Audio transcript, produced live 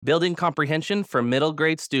Building comprehension for middle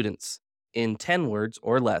grade students in 10 words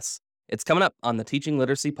or less. It's coming up on the Teaching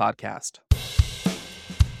Literacy Podcast.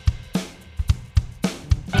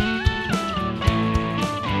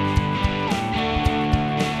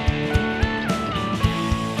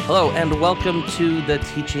 Hello, and welcome to the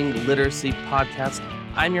Teaching Literacy Podcast.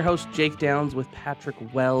 I'm your host, Jake Downs, with Patrick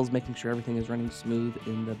Wells, making sure everything is running smooth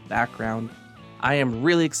in the background. I am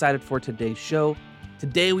really excited for today's show.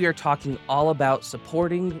 Today, we are talking all about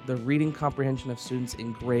supporting the reading comprehension of students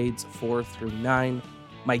in grades 4 through 9.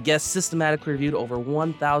 My guest systematically reviewed over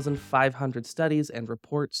 1,500 studies and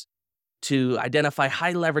reports to identify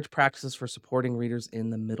high-leverage practices for supporting readers in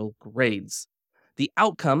the middle grades. The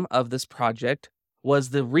outcome of this project was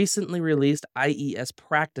the recently released IES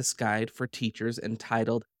Practice Guide for Teachers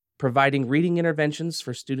entitled Providing Reading Interventions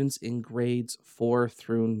for Students in Grades 4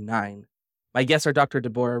 through 9. My guests are Dr.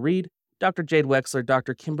 Deborah Reed, Dr. Jade Wexler,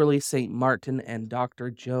 Dr. Kimberly St. Martin, and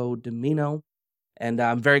Dr. Joe Dimino. And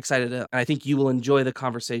I'm very excited, and I think you will enjoy the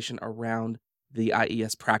conversation around the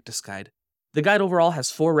IES Practice Guide. The guide overall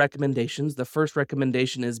has 4 recommendations. The first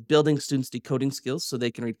recommendation is building students' decoding skills so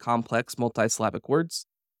they can read complex multisyllabic words.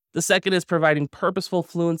 The second is providing purposeful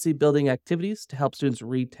fluency building activities to help students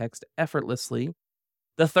read text effortlessly.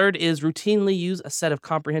 The third is routinely use a set of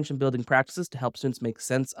comprehension building practices to help students make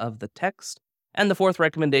sense of the text. And the fourth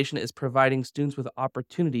recommendation is providing students with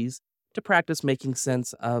opportunities to practice making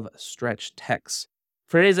sense of stretched text.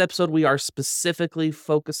 For today's episode, we are specifically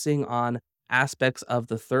focusing on aspects of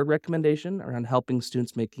the third recommendation around helping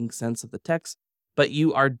students making sense of the text, but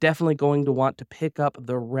you are definitely going to want to pick up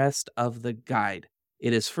the rest of the guide.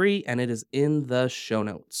 It is free and it is in the show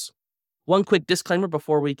notes. One quick disclaimer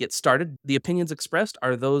before we get started. The opinions expressed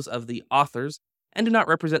are those of the authors and do not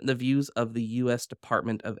represent the views of the U.S.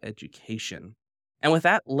 Department of Education. And with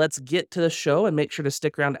that, let's get to the show and make sure to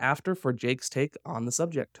stick around after for Jake's take on the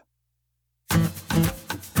subject.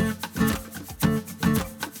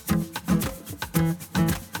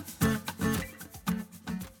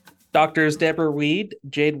 Doctors Deborah Reed,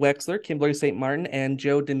 Jade Wexler, Kimberly St. Martin, and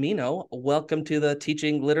Joe Dimino, welcome to the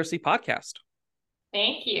Teaching Literacy Podcast.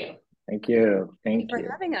 Thank you. Thank you. Thank you for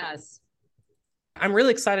having us. I'm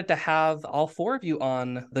really excited to have all 4 of you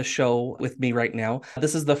on the show with me right now.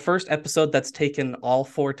 This is the first episode that's taken all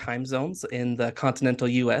 4 time zones in the continental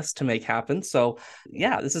US to make happen. So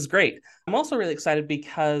yeah, this is great. I'm also really excited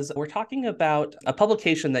because we're talking about a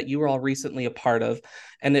publication that you were all recently a part of,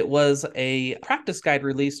 and it was a practice guide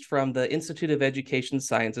released from the Institute of Education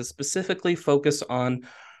Sciences, specifically focused on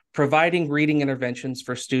providing reading interventions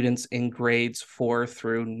for students in grades 4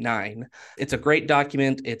 through 9. It's a great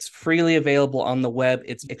document. It's freely available on the web.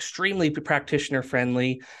 It's extremely practitioner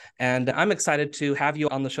friendly, and I'm excited to have you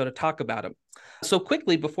on the show to talk about it. So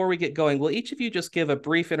quickly, before we get going, will each of you just give a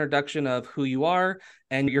brief introduction of who you are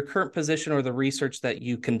and your current position or the research that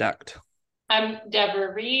you conduct? I'm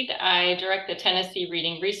Deborah Reed. I direct the Tennessee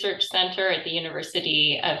Reading Research Center at the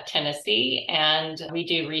University of Tennessee, and we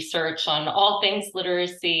do research on all things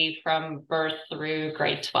literacy from birth through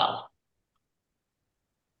grade 12.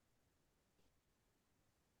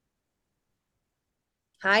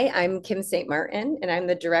 Hi, I'm Kim St. Martin, and I'm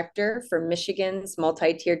the director for Michigan's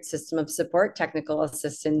Multi-Tiered System of Support Technical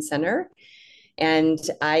Assistance Center. And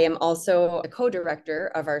I am also a co-director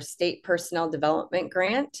of our state personnel development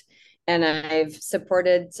grant. And I've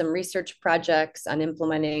supported some research projects on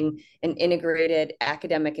implementing an integrated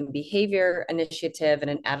academic and behavior initiative and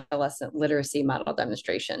an adolescent literacy model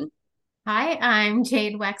demonstration. Hi, I'm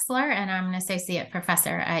Jade Wexler, and I'm an associate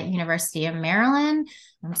professor at University of Maryland.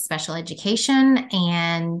 I'm special education,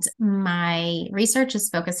 and my research is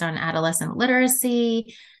focused on adolescent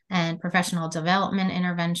literacy and professional development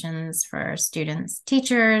interventions for students,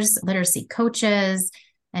 teachers, literacy coaches,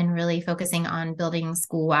 and really focusing on building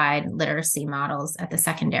school-wide literacy models at the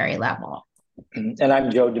secondary level. And I'm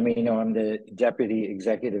Joe Dimino. I'm the Deputy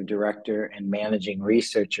Executive Director and Managing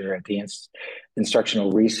Researcher at the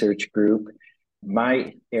Instructional Research Group.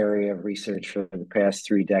 My area of research for the past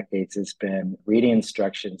 3 decades has been reading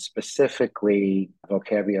instruction, specifically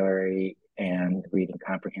vocabulary and reading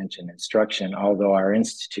comprehension instruction, although our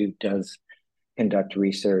institute does conduct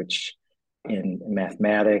research in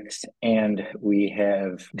mathematics, and we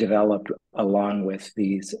have developed, along with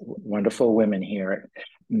these wonderful women here,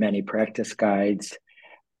 many practice guides,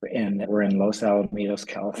 and we're in Los Alamitos,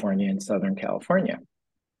 California, in Southern California.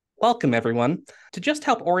 Welcome, everyone. To just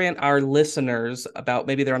help orient our listeners about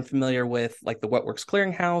maybe they're unfamiliar with like the What Works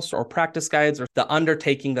Clearinghouse or practice guides or the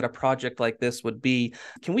undertaking that a project like this would be,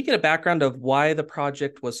 can we get a background of why the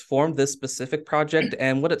project was formed, this specific project,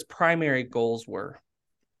 and what its primary goals were?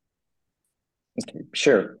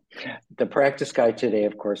 Sure. The practice guide today,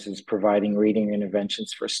 of course, is providing reading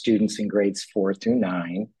interventions for students in grades 4 through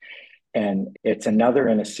 9. And it's another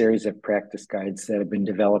in a series of practice guides that have been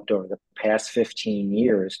developed over the past 15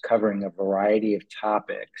 years, covering a variety of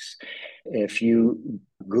topics. If you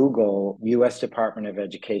Google U.S. Department of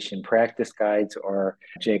Education practice guides, or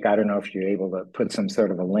Jake, I don't know if you're able to put some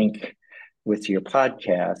sort of a link with your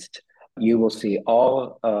podcast, you will see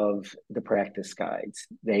all of the practice guides.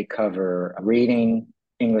 They cover reading,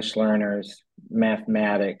 English learners,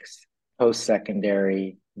 mathematics,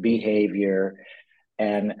 post-secondary, behavior.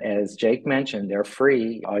 And as Jake mentioned, they're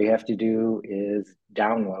free. All you have to do is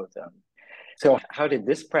download them. So how did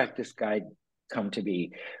this practice guide come to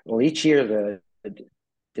be? Well, each year the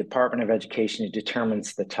Department of Education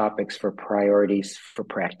determines the topics for priorities for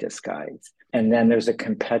practice guides. And then there's a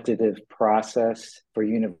competitive process for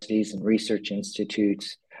universities and research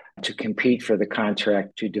institutes to compete for the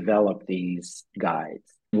contract to develop these guides.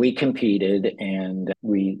 We competed and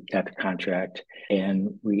we got the contract,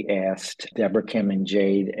 and we asked Deborah, Kim, and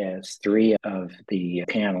Jade as 3 of the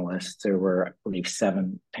panelists. There were, I believe,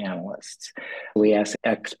 7 panelists. We asked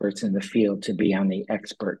experts in the field to be on the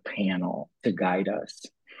expert panel to guide us.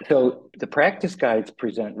 So the practice guides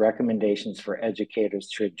present recommendations for educators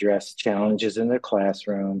to address challenges in their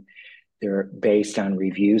classroom. They're based on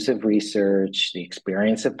reviews of research, the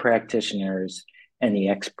experience of practitioners, and the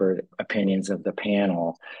expert opinions of the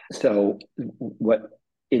panel. So what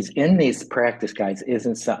is in these practice guides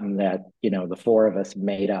isn't something that, the 4 of us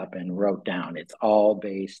made up and wrote down. It's all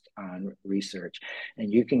based on research.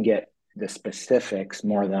 And you can get the specifics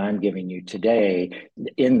more than I'm giving you today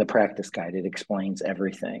in the practice guide. It explains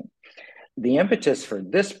everything. The impetus for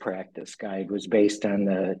this practice guide was based on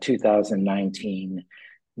the 2019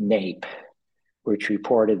 NAEP, which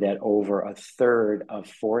reported that over a third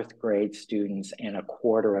of 4th grade students and a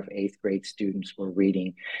quarter of 8th grade students were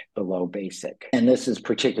reading below basic. And this is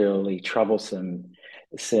particularly troublesome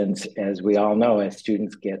since, as we all know, as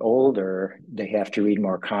students get older, they have to read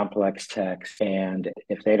more complex texts. And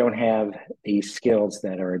if they don't have these skills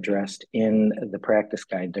that are addressed in the practice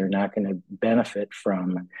guide, they're not going to benefit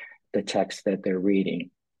from the text that they're reading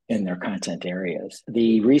in their content areas.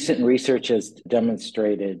 The recent research has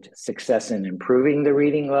demonstrated success in improving the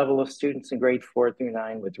reading level of students in grade 4 through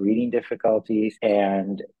 9 with reading difficulties.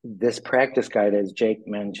 And this practice guide, as Jake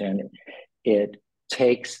mentioned, it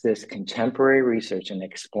takes this contemporary research and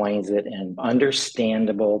explains it in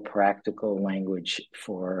understandable, practical language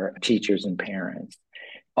for teachers and parents.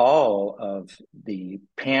 All of the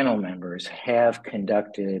panel members have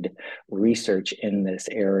conducted research in this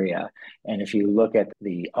area. And if you look at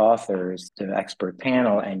the authors, the expert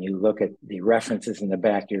panel, and you look at the references in the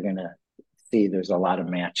back, you're going to see there's a lot of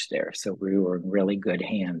match there. So we were in really good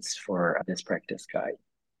hands for this practice guide.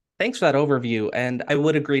 Thanks for that overview. And I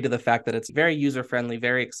would agree to the fact that it's very user-friendly,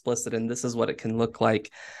 very explicit, and this is what it can look like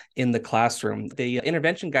in the classroom. The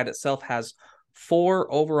intervention guide itself has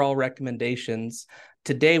 4 overall recommendations.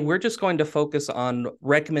 Today, we're just going to focus on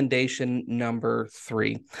recommendation number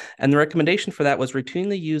 3. And the recommendation for that was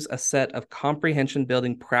routinely use a set of comprehension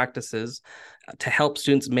building practices to help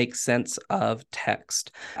students make sense of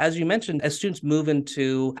text. As you mentioned, as students move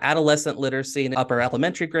into adolescent literacy in upper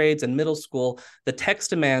elementary grades and middle school, the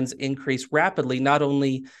text demands increase rapidly, not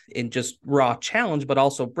only in just raw challenge, but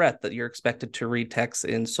also breadth, that you're expected to read texts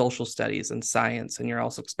in social studies and science. And you're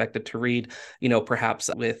also expected to read, perhaps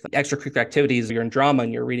with extracurricular activities, you're in drama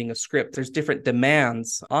and you're reading a script. There's different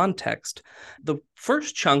demands on text. The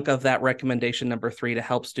first chunk of that recommendation number 3 to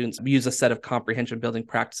help students use a set of comprehension building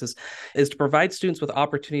practices is to provide students with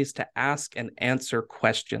opportunities to ask and answer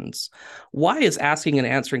questions. Why is asking and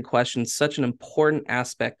answering questions such an important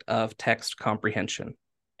aspect of text comprehension?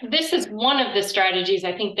 This is one of the strategies.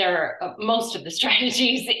 I think there are most of the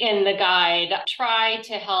strategies in the guide try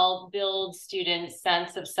to help build students'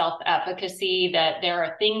 sense of self-efficacy, that there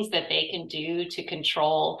are things that they can do to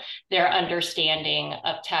control their understanding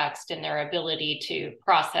of text and their ability to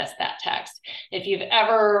process that text. If you've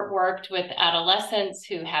ever worked with adolescents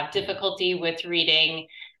who have difficulty with reading,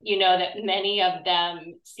 you know that many of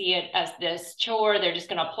them see it as this chore. They're just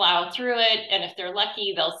going to plow through it. And if they're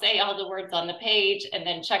lucky, they'll say all the words on the page and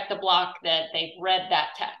then check the block that they've read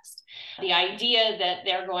that text. The idea that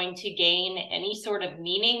they're going to gain any sort of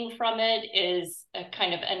meaning from it is a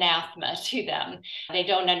kind of anathema to them. They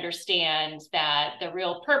don't understand that the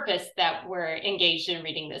real purpose that we're engaged in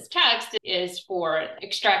reading this text is for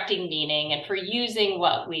extracting meaning and for using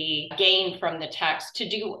what we gain from the text to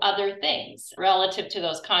do other things relative to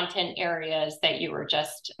those content areas that you were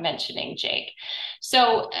just mentioning, Jake.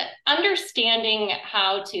 So understanding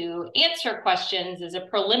how to answer questions is a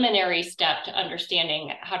preliminary step to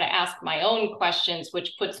understanding how to ask my own questions,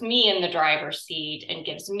 which puts me in the driver's seat and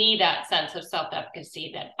gives me that sense of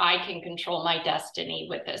self-efficacy that I can control my destiny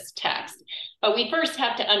with this text. But we first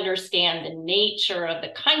have to understand the nature of the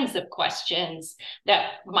kinds of questions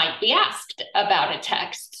that might be asked about a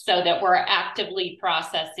text so that we're actively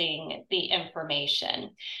processing the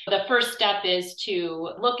information. The first step is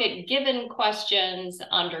to look at given questions,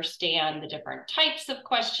 understand the different types of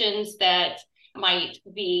questions that might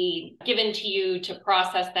be given to you to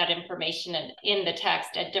process that information in the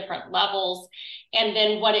text at different levels, and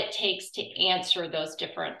then what it takes to answer those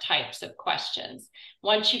different types of questions.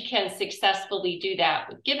 Once you can successfully do that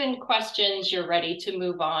with given questions, you're ready to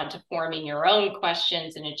move on to forming your own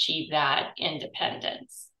questions and achieve that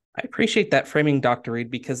independence. I appreciate that framing, Dr. Reed,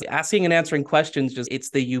 because asking and answering questions, it's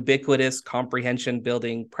the ubiquitous comprehension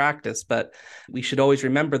building practice. But we should always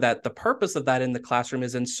remember that the purpose of that in the classroom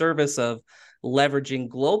is in service of leveraging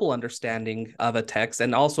global understanding of a text,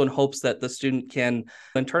 and also in hopes that the student can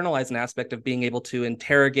internalize an aspect of being able to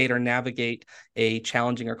interrogate or navigate a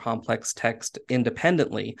challenging or complex text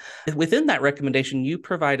independently. Within that recommendation, you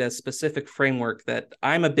provide a specific framework that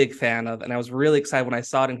I'm a big fan of, and I was really excited when I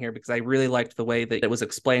saw it in here because I really liked the way that it was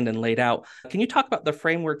explained and laid out. Can you talk about the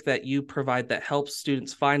framework that you provide that helps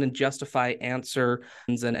students find and justify answers,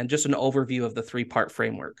 and just an overview of the three-part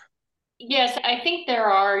framework? Yes, I think there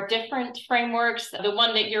are different frameworks. The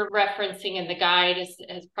one that you're referencing in the guide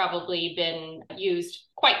has probably been used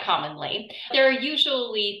quite commonly. There are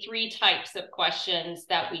usually three types of questions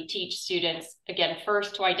that we teach students, again,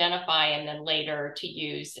 first to identify and then later to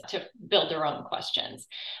use to build their own questions.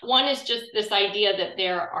 One is just this idea that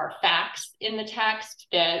there are facts in the text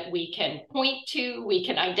that we can point to, we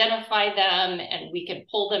can identify them, and we can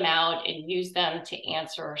pull them out and use them to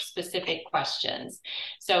answer specific questions.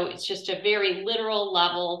 So it's just a very literal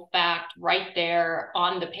level fact right there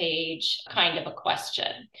on the page kind of a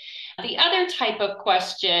question. The other type of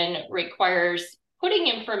question requires putting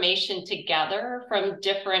information together from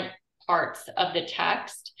different parts of the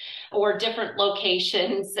text or different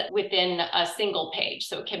locations within a single page.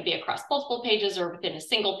 So it can be across multiple pages or within a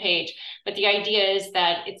single page. But the idea is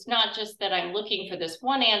that it's not just that I'm looking for this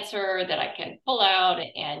one answer that I can pull out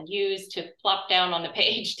and use to plop down on the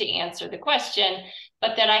page to answer the question,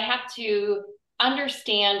 but that I have to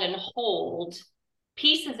understand and hold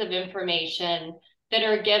pieces of information that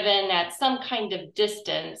are given at some kind of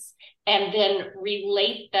distance and then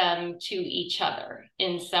relate them to each other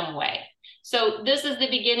in some way. So this is the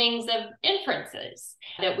beginnings of inferences,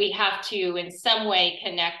 that we have to in some way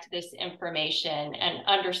connect this information and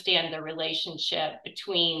understand the relationship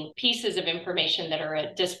between pieces of information that are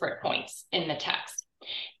at disparate points in the text.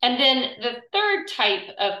 And then the third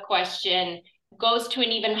type of question goes to an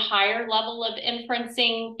even higher level of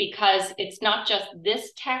inferencing, because it's not just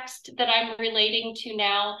this text that I'm relating to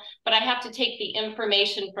now, but I have to take the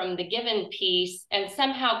information from the given piece and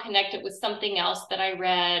somehow connect it with something else that I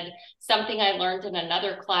read, something I learned in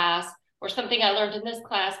another class, or something I learned in this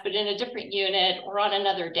class, but in a different unit or on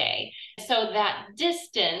another day. So that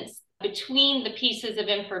distance between the pieces of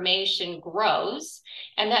information grows,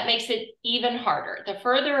 and that makes it even harder. The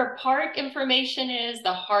further apart information is,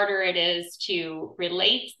 the harder it is to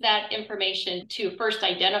relate that information, to first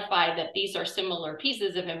identify that these are similar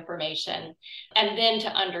pieces of information, and then to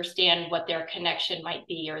understand what their connection might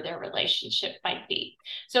be or their relationship might be.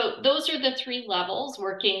 So those are the three levels,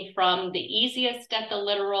 working from the easiest at the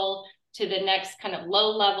literal to the next kind of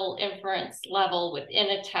low-level inference level within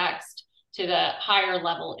a text, to the higher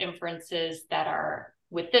level inferences that are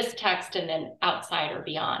with this text and then outside or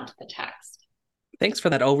beyond the text. Thanks for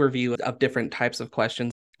that overview of different types of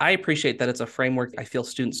questions. I appreciate that it's a framework I feel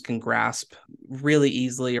students can grasp really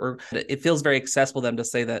easily, or it feels very accessible to them to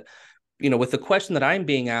say that, with the question that I'm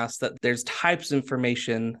being asked, that there's types of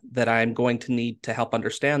information that I'm going to need to help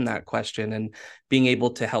understand that question, and being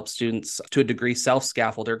able to help students to a degree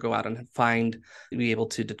self-scaffold or go out and be able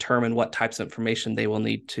to determine what types of information they will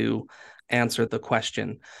need to answer the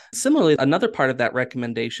question. Similarly, another part of that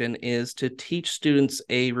recommendation is to teach students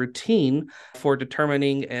a routine for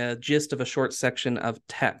determining a gist of a short section of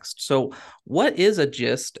text. So what is a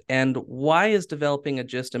gist, and why is developing a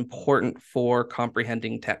gist important for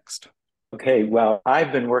comprehending text? Okay, well,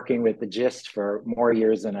 I've been working with the GIST for more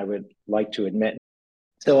years than I would like to admit.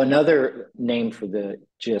 So another name for the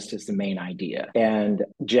gist is the main idea. And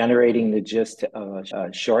generating the gist of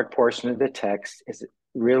a short portion of the text is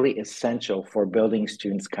really essential for building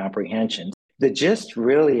students' comprehension. The gist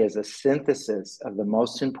really is a synthesis of the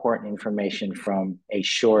most important information from a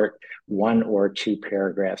short 1 or 2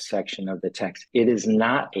 paragraph section of the text. It is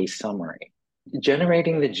not a summary.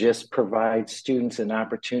 Generating the gist provides students an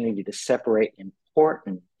opportunity to separate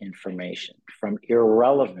important information from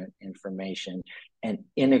irrelevant information and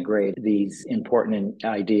integrate these important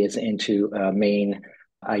ideas into a main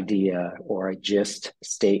idea or a gist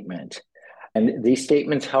statement. And these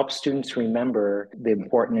statements help students remember the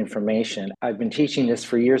important information. I've been teaching this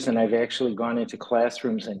for years, and I've actually gone into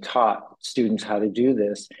classrooms and taught students how to do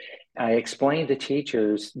this. I explain to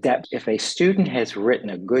teachers that if a student has written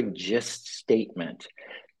a good gist statement,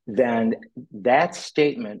 then that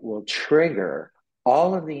statement will trigger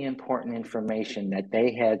all of the important information that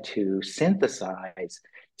they had to synthesize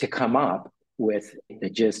to come up with the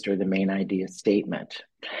gist or the main idea statement.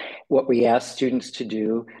 What we ask students to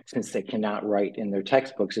do, since they cannot write in their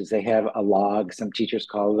textbooks, is they have a log, some teachers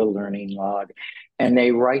call it a learning log, and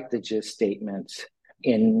they write the gist statements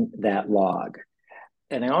in that log.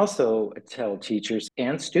 And I also tell teachers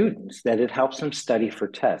and students that it helps them study for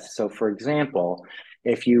tests. So for example,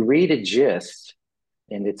 if you read a gist,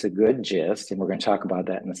 and it's a good gist, and we're going to talk about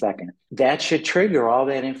that in a second, that should trigger all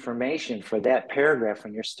that information for that paragraph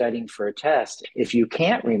when you're studying for a test. If you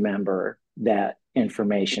can't remember that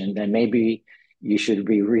information, then maybe you should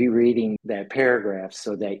be rereading that paragraph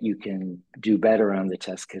so that you can do better on the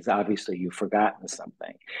test, because obviously you've forgotten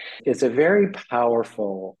something. It's a very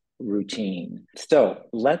powerful routine. So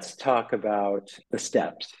let's talk about the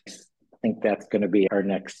steps. I think that's going to be our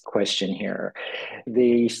next question here.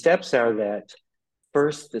 The steps are that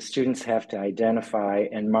first, the students have to identify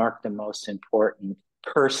and mark the most important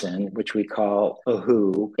person, which we call a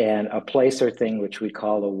who, and a place or thing, which we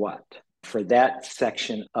call a what, for that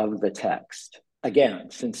section of the text.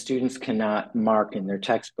 Again, since students cannot mark in their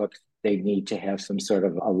textbooks, they need to have some sort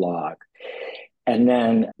of a log. And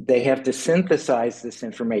then they have to synthesize this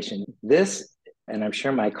information. This, and I'm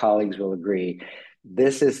sure my colleagues will agree,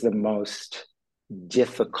 this is the most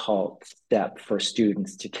difficult step for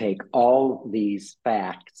students, to take all these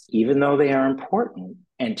facts, even though they are important,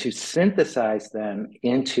 and to synthesize them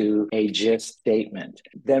into a gist statement.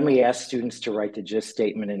 Then we ask students to write the gist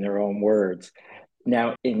statement in their own words.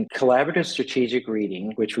 Now, in collaborative strategic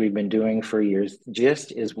reading, which we've been doing for years,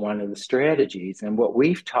 gist is one of the strategies. And what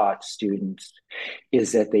we've taught students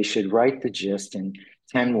is that they should write the gist in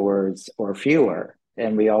 10 words or fewer.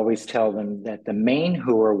 And we always tell them that the main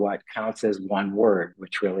who or what counts as one word,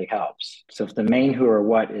 which really helps. So if the main who or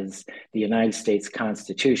what is the United States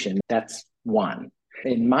Constitution, that's one.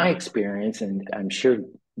 In my experience, and I'm sure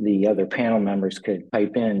the other panel members could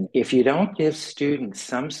pipe in, if you don't give students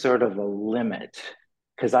some sort of a limit,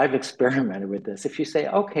 because I've experimented with this, if you say,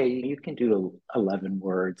 okay, you can do 11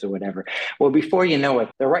 words or whatever, well, before you know it,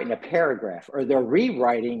 they're writing a paragraph, or they're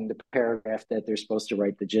rewriting the paragraph that they're supposed to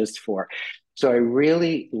write the gist for. So I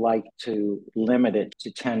really like to limit it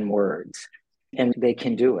to 10 words, and they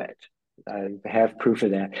can do it. I have proof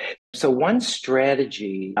of that. So one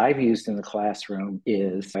strategy I've used in the classroom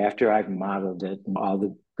is, after I've modeled it, all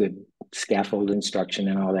the good scaffold instruction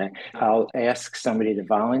and all that, I'll ask somebody to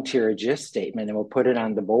volunteer a gist statement, and we'll put it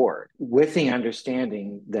on the board with the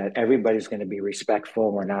understanding that everybody's going to be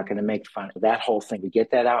respectful. We're not going to make fun of that whole thing. We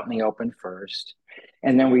get that out in the open first.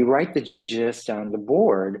 And then we write the gist on the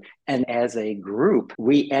board. And as a group,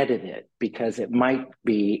 we edit it because it might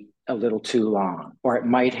be a little too long, or it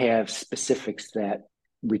might have specifics that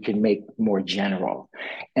we can make more general.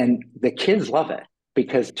 And the kids love it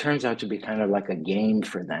because it turns out to be kind of like a game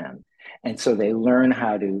for them. And so they learn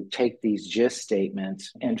how to take these gist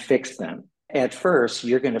statements and fix them. At first,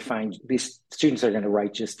 you're going to find these students are going to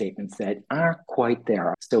write gist statements that aren't quite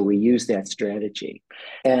there. So we use that strategy.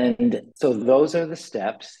 And so those are the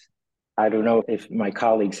steps. I don't know if my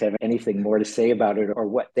colleagues have anything more to say about it, or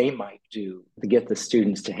what they might do to get the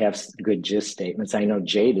students to have good gist statements. I know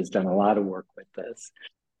Jade has done a lot of work with this.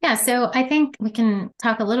 Yeah, so I think we can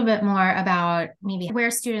talk a little bit more about maybe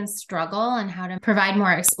where students struggle and how to provide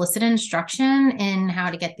more explicit instruction in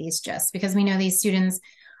how to get these gists, because we know these students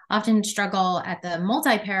often struggle at the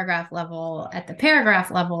multi-paragraph level, at the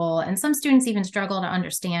paragraph level, and some students even struggle to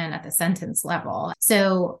understand at the sentence level.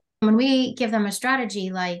 So when we give them a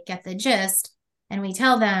strategy like get the gist, and we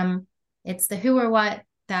tell them it's the who or what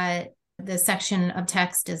that the section of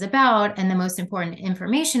text is about, and the most important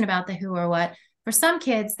information about the who or what, For some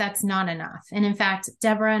kids, that's not enough. And in fact,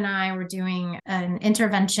 Deborah and I were doing an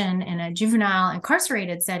intervention in a juvenile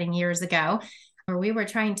incarcerated setting years ago, where we were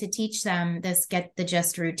trying to teach them this get the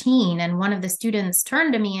gist routine. And one of the students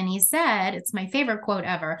turned to me and he said, it's my favorite quote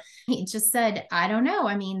ever. He just said, I don't know.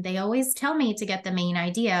 I mean, they always tell me to get the main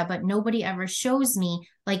idea, but nobody ever shows me,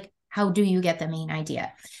 like, how do you get the main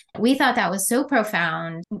idea? We thought that was so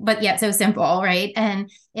profound, but yet so simple, right? And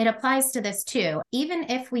it applies to this too. Even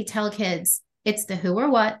if we tell kids it's the who or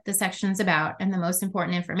what the section's about and the most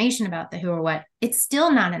important information about the who or what, it's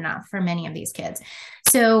still not enough for many of these kids.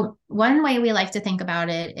 So one way we like to think about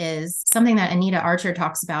it is something that Anita Archer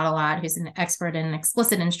talks about a lot, who's an expert in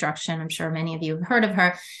explicit instruction. I'm sure many of you have heard of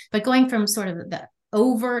her, but going from sort of the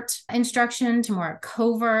overt instruction to more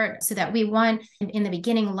covert, so that we want in the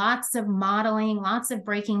beginning lots of modeling, lots of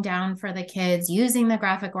breaking down for the kids, using the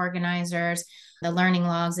graphic organizers, the learning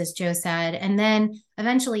logs, as Joe said, and then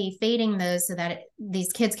eventually fading those so that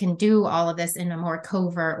these kids can do all of this in a more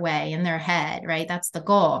covert way in their head, right? That's the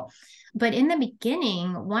goal. But in the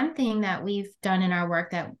beginning, one thing that we've done in our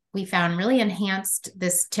work that we found really enhanced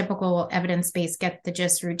this typical evidence-based get the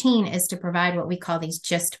gist routine is to provide what we call these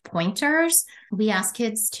gist pointers. We ask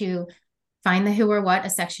kids to find the who or what a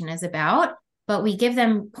section is about, but we give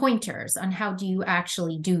them pointers on how do you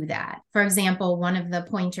actually do that. For example, one of the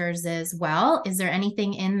pointers is, well, is there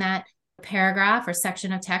anything in that paragraph or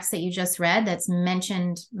section of text that you just read that's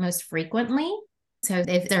mentioned most frequently? So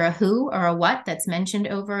if they're a who or a what that's mentioned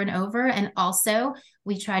over and over, and also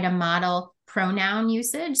we try to model pronoun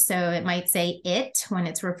usage. So it might say it when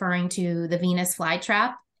it's referring to the Venus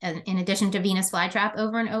flytrap, in addition to Venus flytrap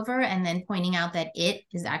over and over, and then pointing out that it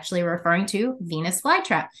is actually referring to Venus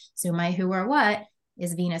flytrap. So my who or what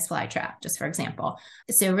is Venus flytrap, just for example.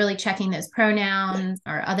 So really checking those pronouns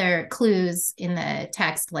or other clues in the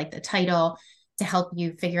text, like the title, to help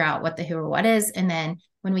you figure out what the who or what is. And then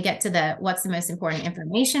when we get to the what's the most important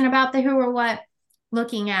information about the who or what,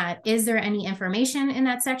 looking at, is there any information in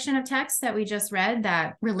that section of text that we just read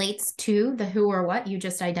that relates to the who or what you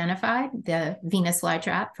just identified, the Venus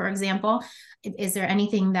flytrap, for example? Is there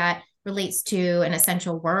anything that relates to an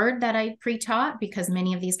essential word that I pre-taught? Because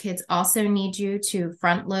many of these kids also need you to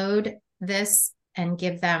front load this and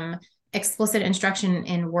give them explicit instruction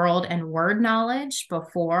in world and word knowledge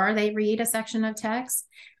before they read a section of text.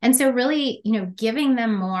 And so really, giving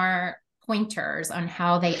them more pointers on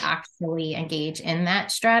how they actually engage in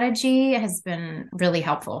that strategy has been really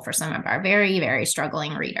helpful for some of our very, very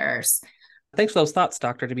struggling readers. Thanks for those thoughts,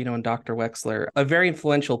 Dr. Domino and Dr. Wexler. A very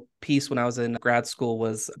influential piece when I was in grad school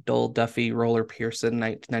was Dole, Duffy, Roller, Pearson,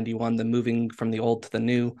 1991, the Moving from the Old to the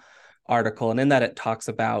New article. And in that, it talks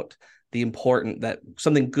about that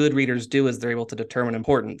something good readers do is they're able to determine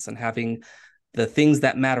importance, and having the things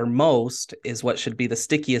that matter most is what should be the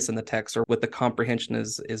stickiest in the text, or what the comprehension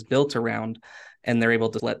is built around. And they're able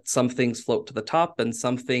to let some things float to the top, and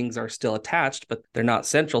some things are still attached, but they're not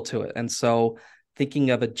central to it. And so thinking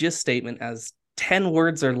of a gist statement as 10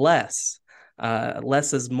 words or less,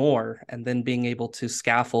 less is more, and then being able to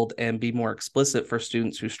scaffold and be more explicit for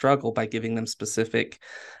students who struggle by giving them specific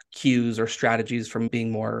cues or strategies from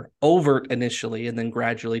being more overt initially and then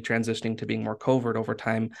gradually transitioning to being more covert over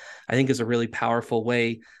time, I think is a really powerful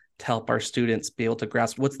way to help our students be able to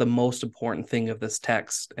grasp what's the most important thing of this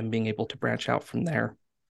text and being able to branch out from there.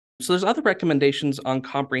 So there's other recommendations on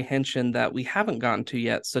comprehension that we haven't gotten to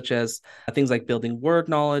yet, such as things like building word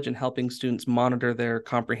knowledge and helping students monitor their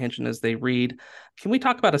comprehension as they read. Can we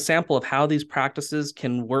talk about a sample of how these practices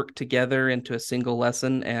can work together into a single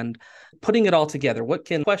lesson and putting it all together? What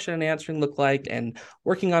can question and answering look like, and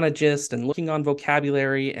working on a gist and looking on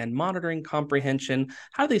vocabulary and monitoring comprehension?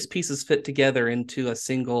 How do these pieces fit together into a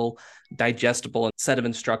single digestible set of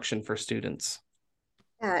instruction for students?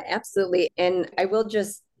 Yeah, absolutely. And I will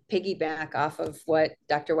just piggyback off of what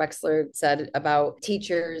Dr. Wexler said about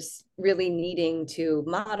teachers really needing to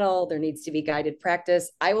model. There needs to be guided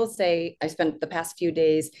practice. I will say I spent the past few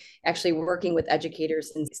days actually working with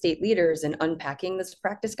educators and state leaders and unpacking this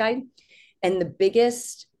practice guide. And the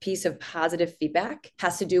biggest piece of positive feedback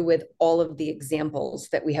has to do with all of the examples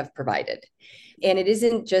that we have provided. And it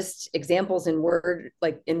isn't just examples in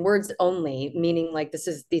words only, meaning like this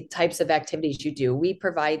is the types of activities you do. We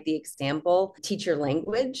provide the example teacher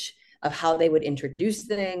language of how they would introduce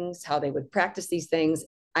things, how they would practice these things.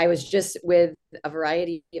 I was just with a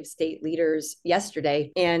variety of state leaders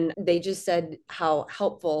yesterday, and they just said how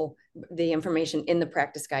helpful the information in the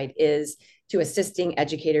practice guide is to assisting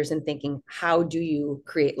educators in thinking, how do you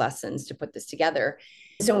create lessons to put this together?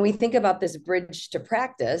 So when we think about this bridge to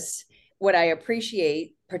practice, what I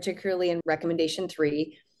appreciate, particularly in recommendation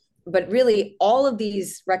 3, but really all of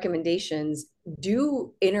these recommendations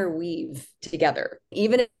do interweave together.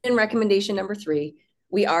 Even in recommendation number 3,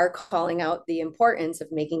 we are calling out the importance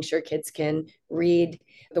of making sure kids can read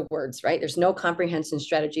the words, right? There's no comprehension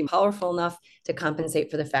strategy powerful enough to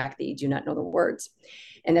compensate for the fact that you do not know the words.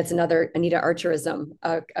 And that's another Anita Archerism,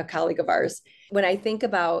 a colleague of ours. When I think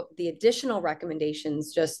about the additional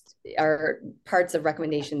recommendations, just are parts of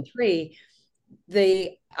recommendation 3,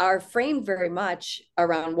 they are framed very much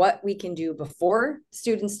around what we can do before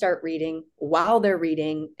students start reading, while they're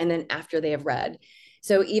reading, and then after they have read.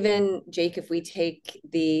 So even, Jake, if we take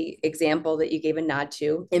the example that you gave a nod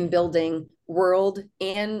to in building world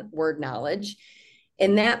and word knowledge,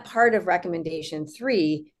 in that part of recommendation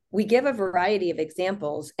 3, we give a variety of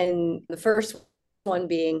examples. And the first one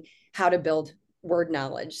being how to build word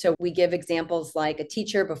knowledge. So we give examples like a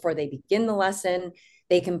teacher, before they begin the lesson,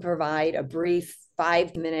 they can provide a brief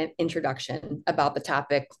 5-minute introduction about the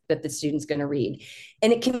topic that the student's going to read.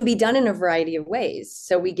 And it can be done in a variety of ways.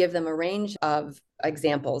 So we give them a range of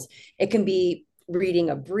examples. It can be reading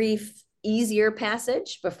a brief, easier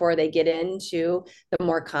passage before they get into the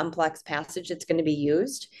more complex passage that's going to be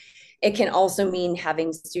used. It can also mean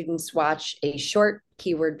having students watch a short,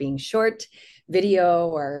 keyword being short, video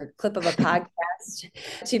or clip of a podcast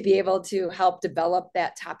to be able to help develop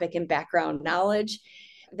that topic and background knowledge.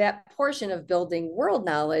 That portion of building world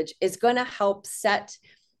knowledge is going to help set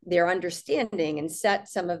their understanding and set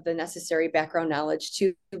some of the necessary background knowledge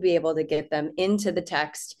to be able to get them into the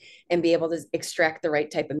text and be able to extract the right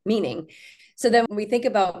type of meaning. So then when we think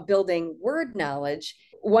about building word knowledge,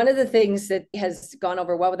 one of the things that has gone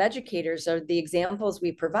over well with educators are the examples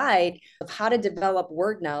we provide of how to develop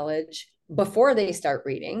word knowledge before they start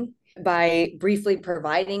reading, by briefly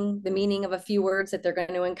providing the meaning of a few words that they're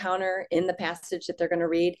going to encounter in the passage that they're going to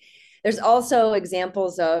read. There's also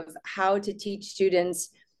examples of how to teach students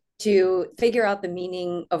to figure out the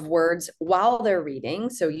meaning of words while they're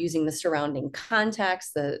reading, so using the surrounding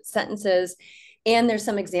context, the sentences. And there's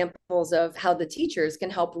some examples of how the teachers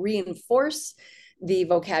can help reinforce the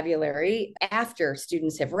vocabulary after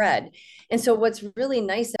students have read. And so what's really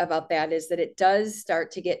nice about that is that it does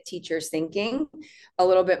start to get teachers thinking a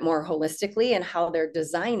little bit more holistically in how they're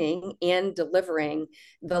designing and delivering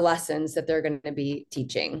the lessons that they're going to be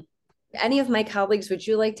teaching. Any of my colleagues, would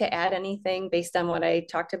you like to add anything based on what I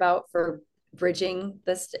talked about for bridging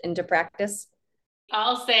this into practice?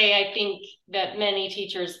 I'll say I think that many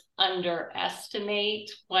teachers underestimate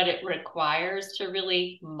what it requires to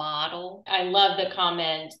really model. I love the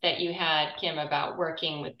comment that you had, Kim, about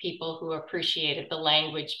working with people who appreciated the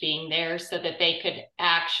language being there so that they could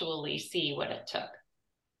actually see what it took.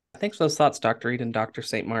 Thanks for those thoughts, Dr. Reed and Dr.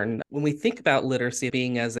 St. Martin. When we think about literacy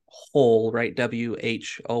being as a whole, right,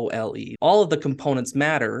 WHOLE, all of the components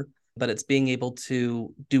matter, but it's being able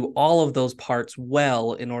to do all of those parts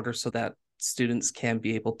well in order so that students can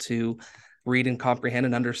be able to read and comprehend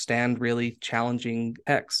and understand really challenging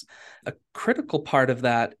texts. A critical part of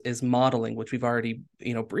that is modeling, which we've already,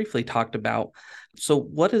 briefly talked about. So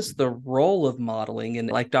what is the role of modeling? And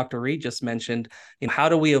like Dr. Reed just mentioned, how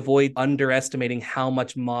do we avoid underestimating how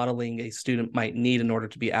much modeling a student might need in order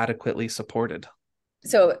to be adequately supported?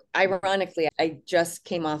 So ironically, I just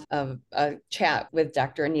came off of a chat with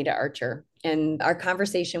Dr. Anita Archer, and our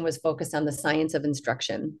conversation was focused on the science of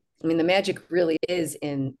instruction. I mean, the magic really is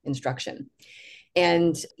in instruction.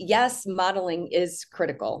 And yes, modeling is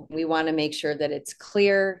critical. We want to make sure that it's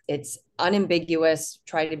clear, it's unambiguous,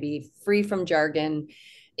 try to be free from jargon,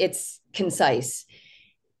 it's concise.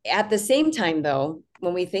 At the same time, though,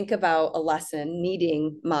 when we think about a lesson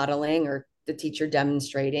needing modeling or the teacher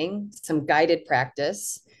demonstrating some guided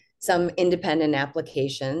practice, some independent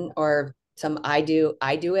application, or some I do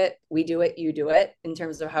it, we do it, you do it in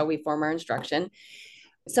terms of how we form our instruction.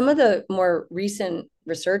 Some of the more recent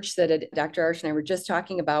research that Dr. Arch and I were just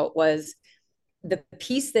talking about was the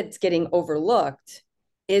piece that's getting overlooked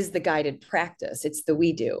is the guided practice. It's the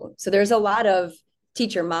we do. So there's a lot of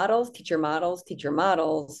teacher models,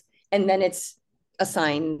 and then it's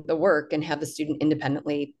assign the work and have the student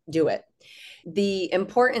independently do it. The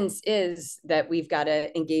importance is that we've got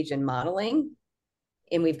to engage in modeling,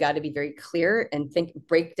 and we've got to be very clear and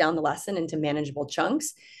break down the lesson into manageable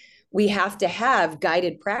chunks. We have to have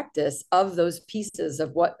guided practice of those pieces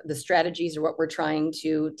of what the strategies or what we're trying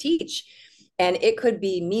to teach. And it could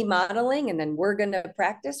be me modeling, and then we're going to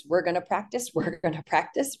practice. And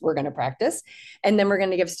then we're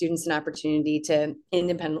going to give students an opportunity to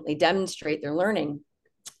independently demonstrate their learning.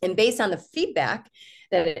 And based on the feedback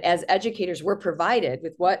that as educators we're provided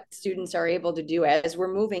with what students are able to do as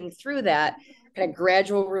we're moving through that kind of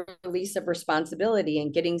gradual release of responsibility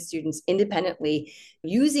and getting students independently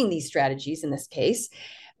using these strategies in this case,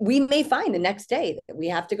 we may find the next day that we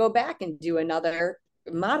have to go back and do another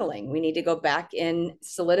modeling. We need to go back and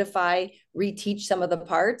solidify, reteach some of the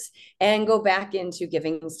parts, and go back into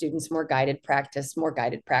giving students more guided practice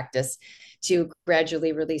to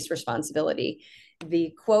gradually release responsibility.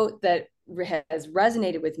 The quote that has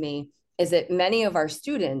resonated with me is that many of our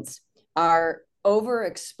students are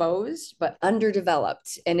overexposed but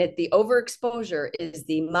underdeveloped. And the overexposure is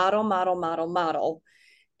the model.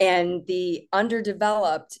 And the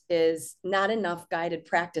underdeveloped is not enough guided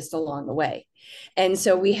practice along the way. And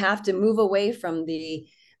so we have to move away from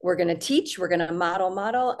we're going to teach, we're going to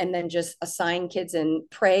model, and then just assign kids and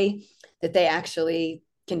pray that they actually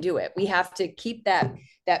can do it. We have to keep that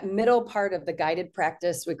middle part of the guided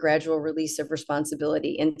practice with gradual release of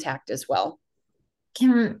responsibility intact as well.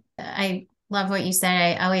 Kim, I love what you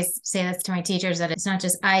said. I always say this to my teachers, that it's not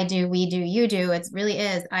just I do, we do, you do. It really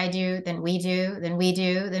is I do, then we do, then we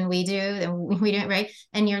do, then we do, then we do it, right?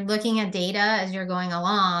 And you're looking at data as you're going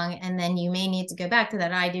along, and then you may need to go back to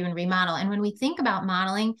that I do and remodel. And when we think about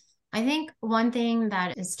modeling, I think one thing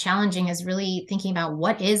that is challenging is really thinking about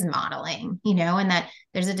what is modeling, and that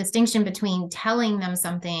there's a distinction between telling them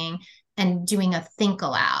something and doing a think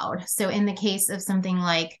aloud. So in the case of something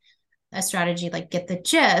like a strategy like Get the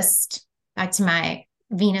Gist, back to my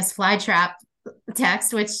Venus flytrap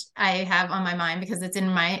text, which I have on my mind because it's in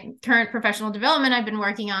my current professional development I've been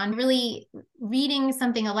working on, really reading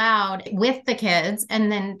something aloud with the kids and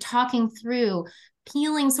then talking through,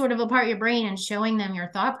 peeling sort of apart your brain and showing them your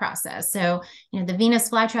thought process. So, the Venus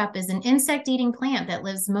flytrap is an insect-eating plant that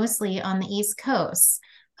lives mostly on the East Coast.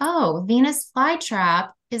 Oh, Venus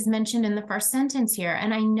flytrap is mentioned in the first sentence here.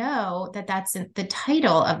 And I know that that's the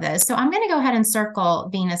title of this. So I'm going to go ahead and circle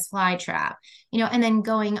Venus flytrap, and then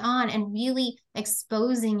going on and really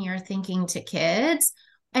exposing your thinking to kids.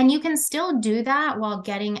 And you can still do that while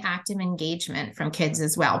getting active engagement from kids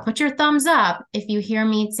as well. Put your thumbs up if you hear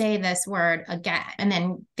me say this word again, and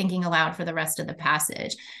then thinking aloud for the rest of the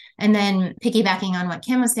passage. And then piggybacking on what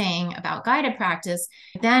Kim was saying about guided practice,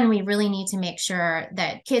 then we really need to make sure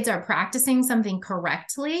that kids are practicing something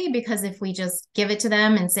correctly, because if we just give it to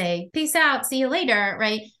them and say, peace out, see you later,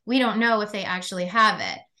 right? We don't know if they actually have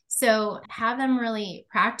it. So have them really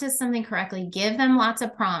practice something correctly, give them lots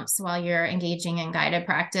of prompts while you're engaging in guided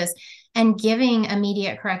practice, and giving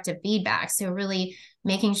immediate corrective feedback. So really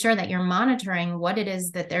making sure that you're monitoring what it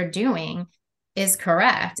is that they're doing is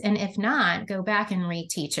correct. And if not, go back and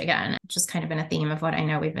reteach again. Just kind of been a theme of what I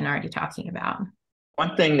know we've been already talking about.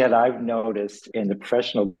 One thing that I've noticed in the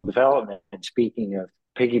professional development, and speaking of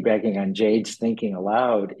piggybacking on Jade's thinking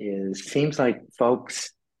aloud, seems like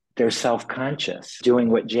folks, they're self-conscious doing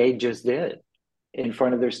what Jade just did in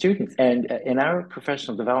front of their students. And in our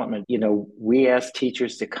professional development, we ask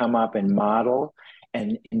teachers to come up and model.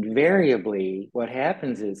 And invariably, what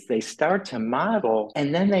happens is they start to model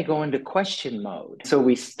and then they go into question mode. So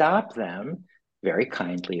we stop them very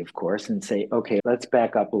kindly, of course, and say, okay, let's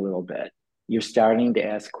back up a little bit. You're starting to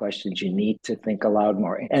ask questions. You need to think aloud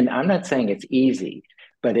more. And I'm not saying it's easy,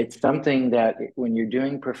 but it's something that when you're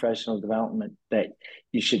doing professional development that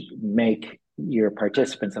you should make your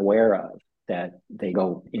participants aware of, that they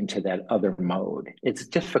go into that other mode. It's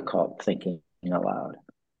difficult thinking aloud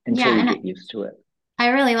until you get used to it. I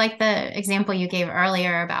really like the example you gave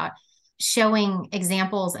earlier about showing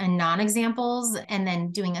examples and non-examples, and then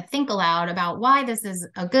doing a think aloud about why this is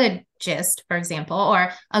a good gist, for example,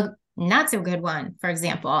 or a not so good one, for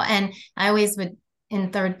example. And I always would, in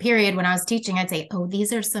third period, when I was teaching, I'd say, oh,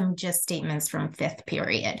 these are some gist statements from fifth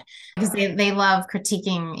period, because they love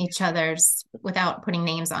critiquing each other's without putting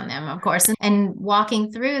names on them, of course, and walking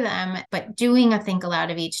through them, but doing a think aloud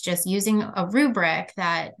of each, just using a rubric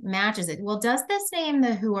that matches it. Well, does this name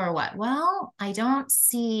the who or what? Well, I don't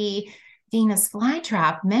see Venus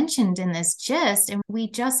flytrap mentioned in this gist. And we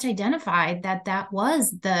just identified that was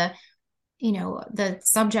the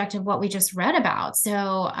subject of what we just read about.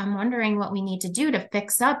 So I'm wondering what we need to do to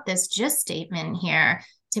fix up this gist statement here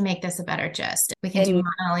to make this a better gist. We can do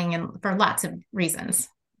modeling for lots of reasons.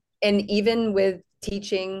 And even with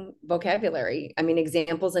teaching vocabulary,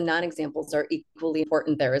 examples and non-examples are equally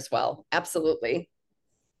important there as well. Absolutely.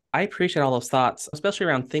 I appreciate all those thoughts, especially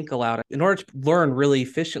around think aloud. In order to learn really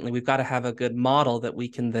efficiently, we've got to have a good model that we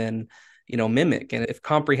can then mimic. And if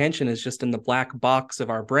comprehension is just in the black box of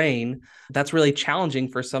our brain, that's really challenging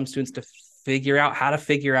for some students to figure out how to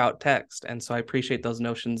figure out text. And so I appreciate those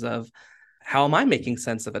notions of, how am I making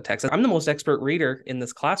sense of a text? I'm the most expert reader in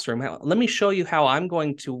this classroom. Let me show you how I'm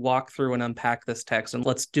going to walk through and unpack this text, and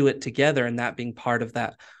let's do it together. And that being part of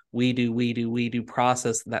that we do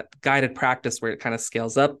process, that guided practice where it kind of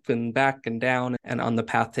scales up and back and down and on the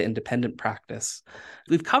path to independent practice.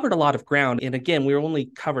 We've covered a lot of ground. And again, we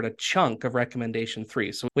only covered a chunk of recommendation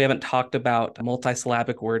 3. So we haven't talked about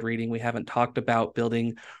multisyllabic word reading. We haven't talked about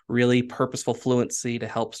building really purposeful fluency to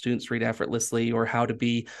help students read effortlessly, or how to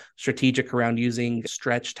be strategic around using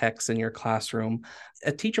stretch text in your classroom.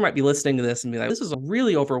 A teacher might be listening to this and be like, this is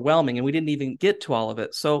really overwhelming and we didn't even get to all of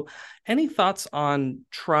it. So any thoughts on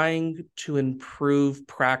trying to improve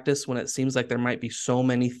practice when it seems like there might be so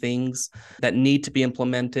many things that need to be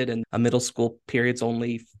implemented and a middle school period's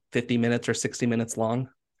only 50 minutes or 60 minutes long?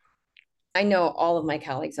 I know all of my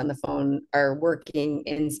colleagues on the phone are working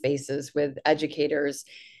in spaces with educators.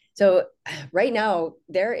 So right now,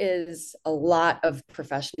 there is a lot of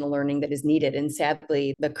professional learning that is needed. And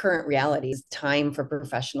sadly, the current reality is time for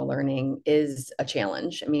professional learning is a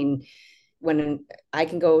challenge. I mean, when I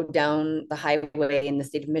can go down the highway in the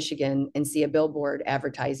state of Michigan and see a billboard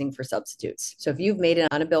advertising for substitutes. So if you've made it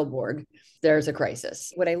on a billboard, there's a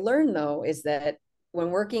crisis. What I learned though is that when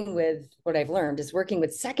working with, what I've learned is working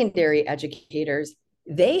with secondary educators,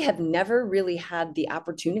 they have never really had the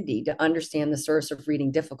opportunity to understand the source of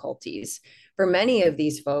reading difficulties. For many of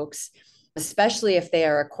these folks, especially if they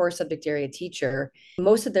are a core subject area teacher,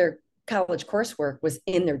 most of their college coursework was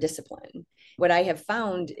in their discipline. What I have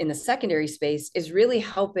found in the secondary space is really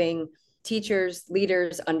helping teachers,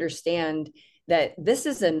 leaders understand that this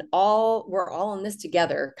is we're all in this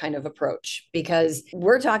together kind of approach, because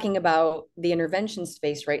we're talking about the intervention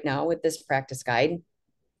space right now with this practice guide.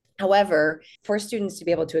 However, for students to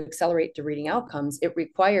be able to accelerate the reading outcomes, it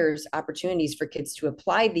requires opportunities for kids to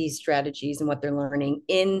apply these strategies and what they're learning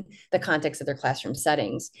in the context of their classroom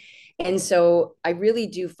settings. And so I really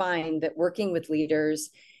do find that working with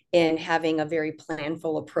leaders and having a very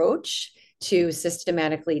planful approach to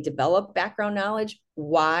systematically develop background knowledge.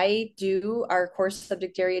 Why do our core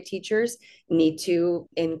subject area teachers need to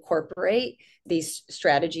incorporate these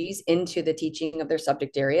strategies into the teaching of their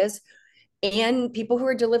subject areas? And people who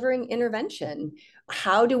are delivering intervention,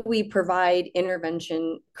 how do we provide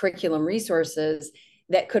intervention curriculum resources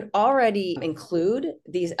that could already include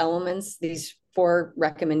these elements, these 4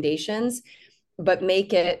 recommendations, but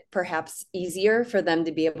make it perhaps easier for them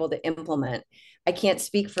to be able to implement? I can't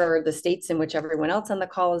speak for the states in which everyone else on the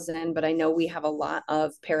call is in, but I know we have a lot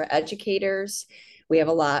of paraeducators. We have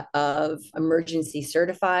a lot of emergency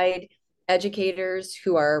certified educators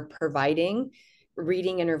who are providing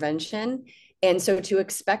reading intervention. And so to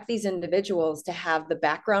expect these individuals to have the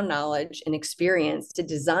background knowledge and experience to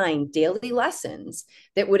design daily lessons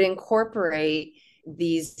that would incorporate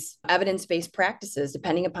these evidence-based practices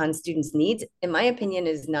depending upon students' needs, in my opinion,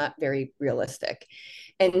 is not very realistic.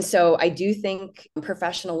 And so I do think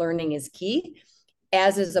professional learning is key,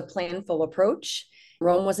 as is a planful approach.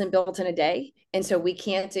 Rome wasn't built in a day. And so we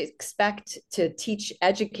can't expect to teach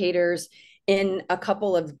educators in a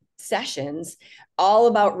couple of sessions all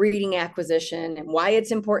about reading acquisition and why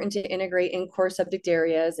it's important to integrate in core subject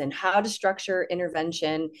areas and how to structure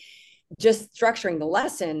intervention, just structuring the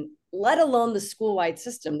lesson, let alone the school-wide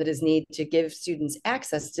system that is needed to give students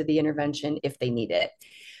access to the intervention if they need it.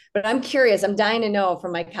 But I'm curious, I'm dying to know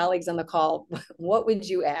from my colleagues on the call, what would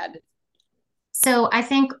you add? So I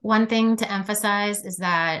think one thing to emphasize is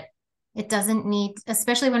that it doesn't need,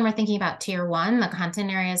 especially when we're thinking about tier 1, the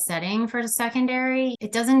content area setting for secondary,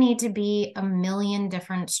 it doesn't need to be a million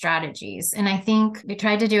different strategies. And I think we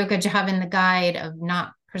tried to do a good job in the guide of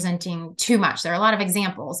not presenting too much. There are a lot of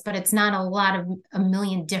examples, but it's not a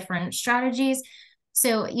million different strategies.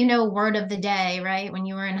 So, word of the day, right? When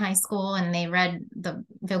you were in high school and they read the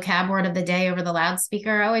vocab word of the day over the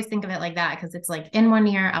loudspeaker, I always think of it like that, because it's like in one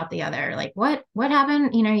ear, out the other. Like, what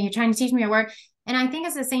happened? You're trying to teach me a word. And I think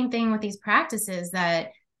it's the same thing with these practices,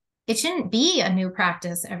 that it shouldn't be a new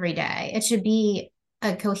practice every day. It should be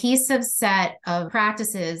a cohesive set of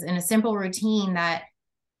practices and a simple routine that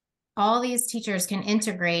all these teachers can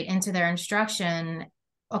integrate into their instruction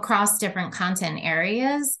across different content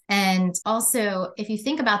areas. And also, if you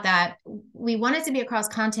think about that, we want it to be across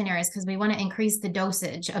content areas because we want to increase the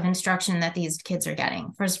dosage of instruction that these kids are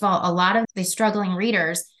getting. First of all, a lot of the struggling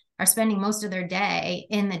readers are spending most of their day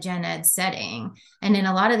in the gen ed setting. And in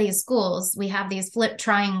a lot of these schools, we have these flip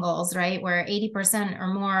triangles, right? Where 80%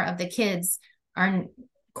 or more of the kids are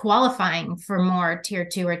qualifying for more tier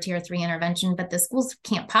 2 or tier 3 intervention, but the schools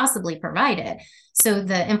can't possibly provide it. So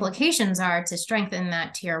the implications are to strengthen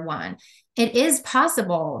that tier 1. It is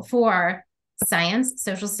possible for science,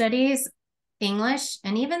 social studies, English,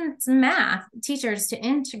 and even math teachers to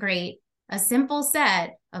integrate a simple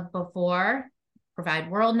set of before,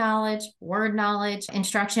 provide world knowledge, word knowledge,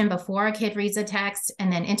 instruction before a kid reads a text,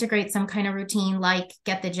 and then integrate some kind of routine like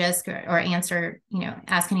get the gist or answer,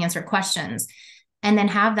 ask and answer questions, and then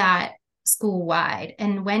have that school wide.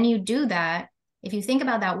 And when you do that, if you think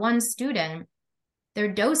about that one student, their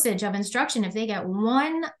dosage of instruction, if they get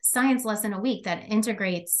one science lesson a week that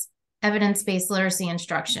integrates evidence-based literacy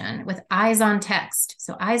instruction with eyes on text,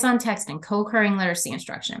 so eyes on text and co-occurring literacy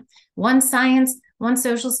instruction, one science, one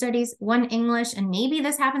social studies, one English, and maybe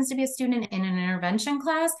this happens to be a student in an intervention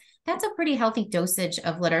class, that's a pretty healthy dosage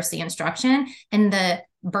of literacy instruction. And the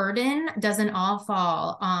burden doesn't all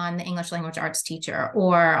fall on the English language arts teacher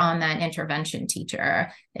or on that intervention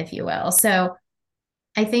teacher, if you will. So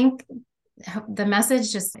I think the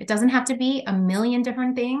message it doesn't have to be a million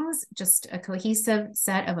different things, just a cohesive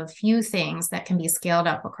set of a few things that can be scaled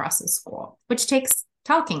up across the school, which takes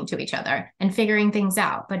talking to each other and figuring things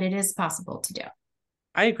out, but it is possible to do.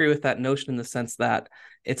 I agree with that notion in the sense that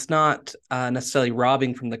it's not necessarily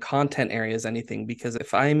robbing from the content areas anything, because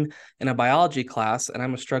if I'm in a biology class and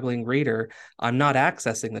I'm a struggling reader, I'm not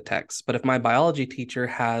accessing the text. But if my biology teacher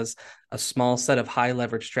has a small set of high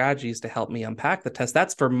leverage strategies to help me unpack the test,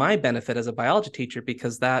 that's for my benefit as a biology teacher,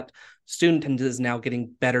 because that student is now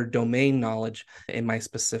getting better domain knowledge in my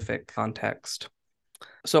specific context.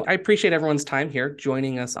 So I appreciate everyone's time here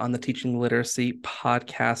joining us on the Teaching Literacy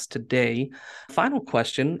podcast today. Final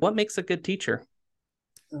question, what makes a good teacher?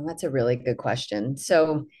 Well, that's a really good question.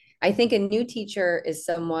 So I think a new teacher is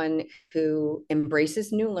someone who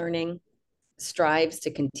embraces new learning, strives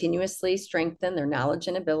to continuously strengthen their knowledge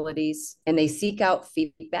and abilities, and they seek out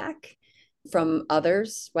feedback from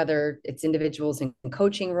others, whether it's individuals in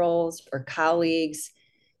coaching roles or colleagues,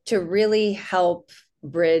 to really help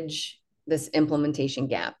bridge this implementation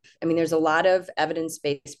gap. I mean, there's a lot of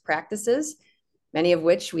evidence-based practices, many of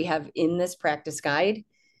which we have in this practice guide,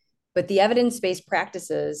 but the evidence-based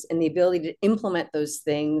practices and the ability to implement those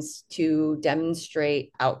things to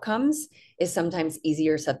demonstrate outcomes is sometimes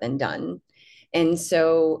easier said than done. And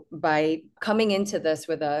so by coming into this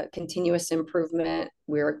with a continuous improvement,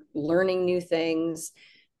 we're learning new things,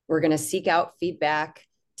 we're going to seek out feedback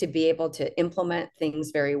to be able to implement things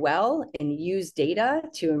very well and use data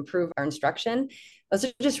to improve our instruction. Those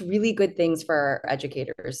are just really good things for our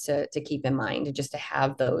educators to keep in mind and just to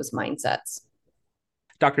have those mindsets.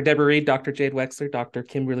 Dr. Deborah Reed, Dr. Jade Wexler, Dr.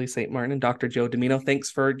 Kimberly St. Martin, and Dr. Joe Domino, thanks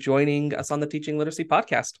for joining us on the Teaching Literacy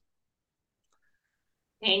podcast.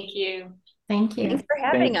 Thank you. Thank you. Thanks for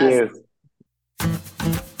having us.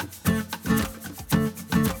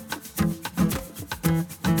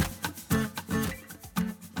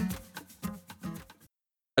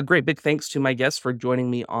 A great big thanks to my guests for joining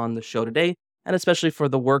me on the show today, and especially for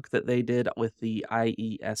the work that they did with the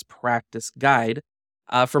IES practice guide.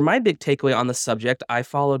 For my big takeaway on the subject, I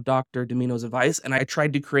followed Dr. Domino's advice and I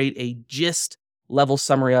tried to create a gist level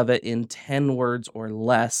summary of it in 10 words or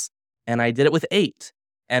less, and I did it with 8.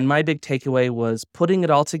 And my big takeaway was putting it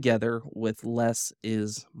all together with less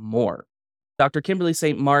is more. Dr. Kimberly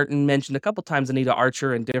St. Martin mentioned a couple times Anita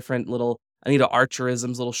Archer and different little Anita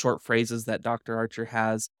Archerisms, little short phrases that Dr. Archer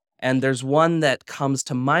has. And there's one that comes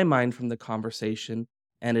to my mind from the conversation,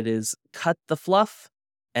 and it is cut the fluff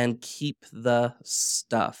and keep the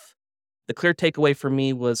stuff. The clear takeaway for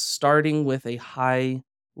me was starting with a high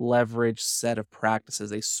leverage set of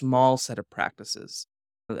practices, a small set of practices.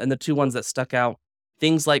 And the two ones that stuck out,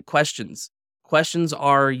 things like questions. Questions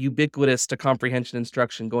are ubiquitous to comprehension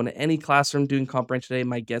instruction. Go into any classroom doing comprehension today,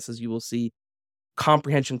 my guess is you will see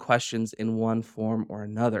comprehension questions in one form or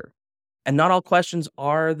another. And not all questions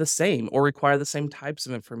are the same or require the same types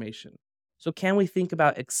of information. So can we think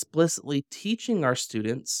about explicitly teaching our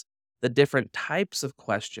students the different types of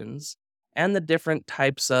questions and the different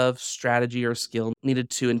types of strategy or skill needed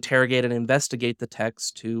to interrogate and investigate the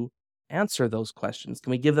text to answer those questions?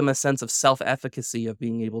 Can we give them a sense of self-efficacy of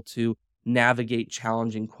being able to navigate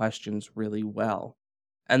challenging questions really well?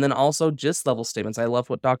 And then also gist level statements. I love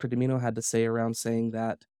what Dr. Domino had to say around saying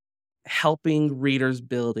that helping readers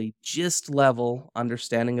build a gist level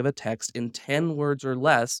understanding of a text in 10 words or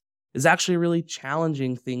less is actually a really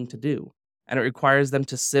challenging thing to do. And it requires them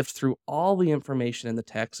to sift through all the information in the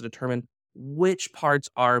text to determine which parts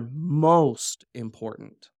are most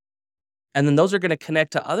important. And then those are going to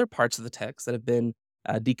connect to other parts of the text that have been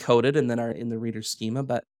decoded and then are in the reader's schema.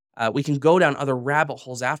 But we can go down other rabbit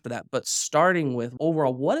holes after that. But starting with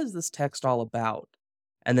overall, what is this text all about?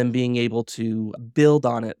 And then being able to build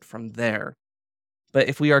on it from there. But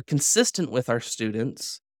if we are consistent with our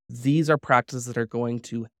students, these are practices that are going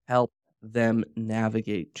to help them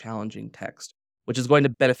navigate challenging text, which is going to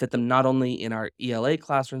benefit them not only in our ELA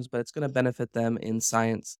classrooms, but it's going to benefit them in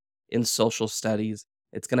science, in social studies.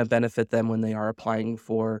 It's going to benefit them when they are applying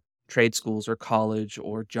for trade schools or college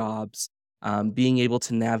or jobs. Being able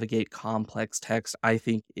to navigate complex text, I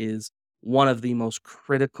think, is one of the most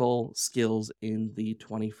critical skills in the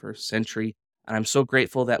 21st century. And I'm so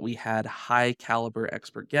grateful that we had high caliber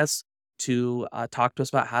expert guests to talk to us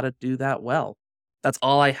about how to do that well. That's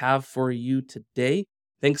all I have for you today.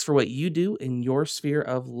 Thanks for what you do in your sphere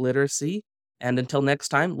of literacy. And until next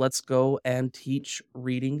time, let's go and teach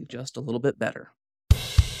reading just a little bit better.